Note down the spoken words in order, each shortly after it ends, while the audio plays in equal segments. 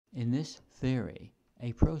In this theory,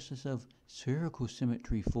 a process of spherical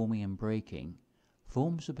symmetry forming and breaking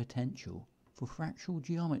forms the potential for fractal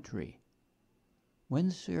geometry. When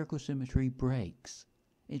the spherical symmetry breaks,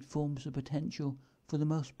 it forms the potential for the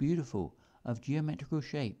most beautiful of geometrical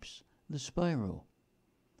shapes, the spiral.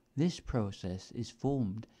 This process is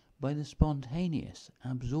formed by the spontaneous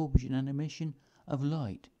absorption and emission of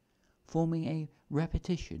light, forming a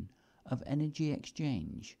repetition of energy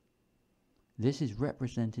exchange. This is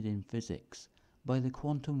represented in physics by the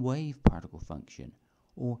quantum wave particle function,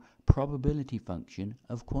 or probability function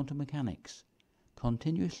of quantum mechanics,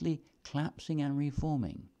 continuously collapsing and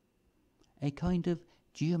reforming. A kind of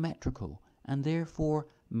geometrical and therefore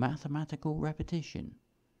mathematical repetition.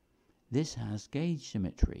 This has gauge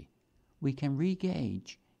symmetry. We can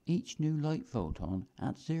re-gauge each new light photon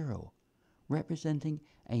at zero, representing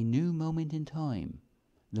a new moment in time,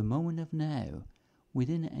 the moment of now,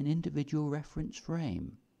 within an individual reference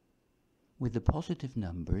frame, with the positive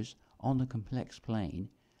numbers on the complex plane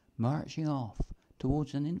marching off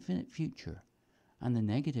towards an infinite future, and the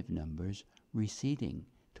negative numbers receding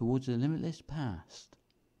towards the limitless past.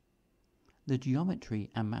 The geometry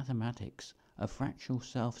and mathematics of fractal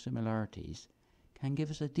self-similarities can give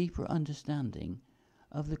us a deeper understanding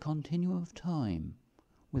of the continuum of time,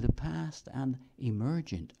 with a past and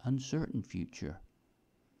emergent uncertain future.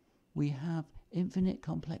 We have infinite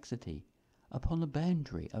complexity upon the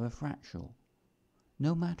boundary of a fractal.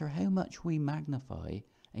 No matter how much we magnify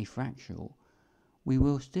a fractal, we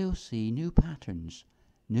will still see new patterns,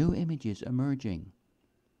 new images emerging.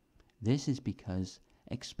 This is because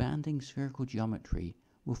expanding spherical geometry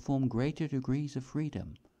will form greater degrees of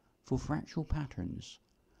freedom for fractal patterns,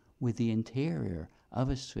 with the interior of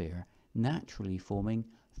a sphere naturally forming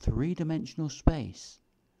three-dimensional space,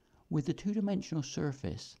 with the two-dimensional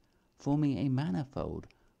surface forming a manifold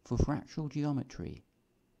for fractal geometry.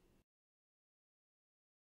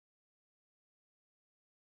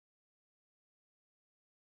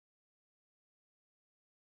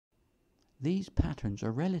 These patterns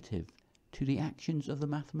are relative to the actions of the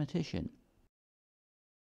mathematician.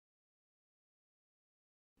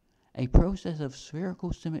 A process of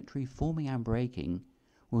spherical symmetry forming and breaking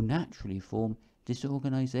will naturally form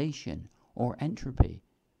disorganization or entropy,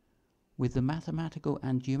 with the mathematical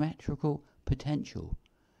and geometrical potential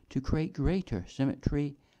to create greater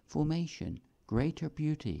symmetry formation, greater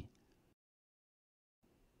beauty.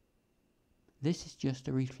 This is just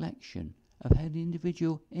a reflection of how the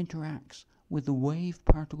individual interacts with the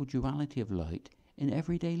wave-particle duality of light in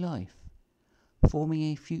everyday life, forming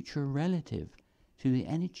a future relative to the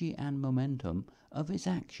energy and momentum of its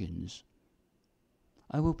actions.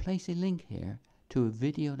 I will place a link here to a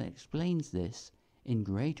video that explains this in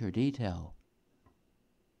greater detail.